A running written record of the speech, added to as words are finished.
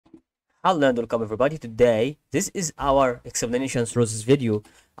Hello and welcome everybody. Today, this is our explanation through this video.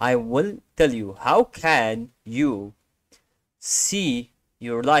 I will tell you how can you see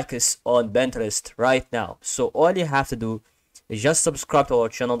your likes on Pinterest right now. So all you have to do is just subscribe to our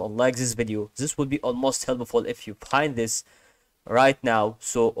channel and like this video. This will be almost helpful if you find this right now.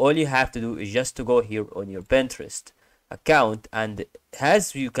 So all you have to do is just to go here on your Pinterest account, and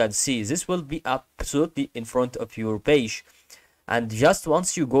as you can see, this will be absolutely in front of your page. And just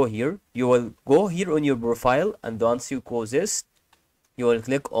once you go here, you will go here on your profile, and once you close this, you will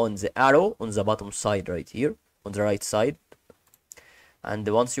click on the arrow on the bottom side right here on the right side. And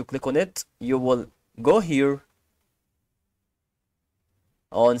once you click on it, you will go here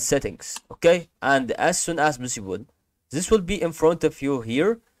on settings. Okay, and as soon as possible, this will be in front of you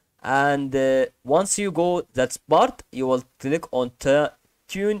here. And once you go that part, you will click on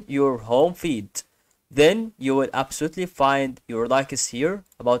tune your home feed. Then you will absolutely find your likes here,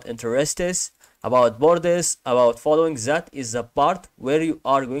 about interests, about borders, about following. That is the part where you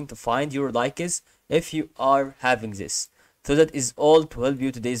are going to find your likes if you are having this. So that is all to help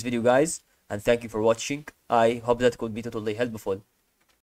you today's video, guys, and thank you for watching. I hope that could be totally helpful.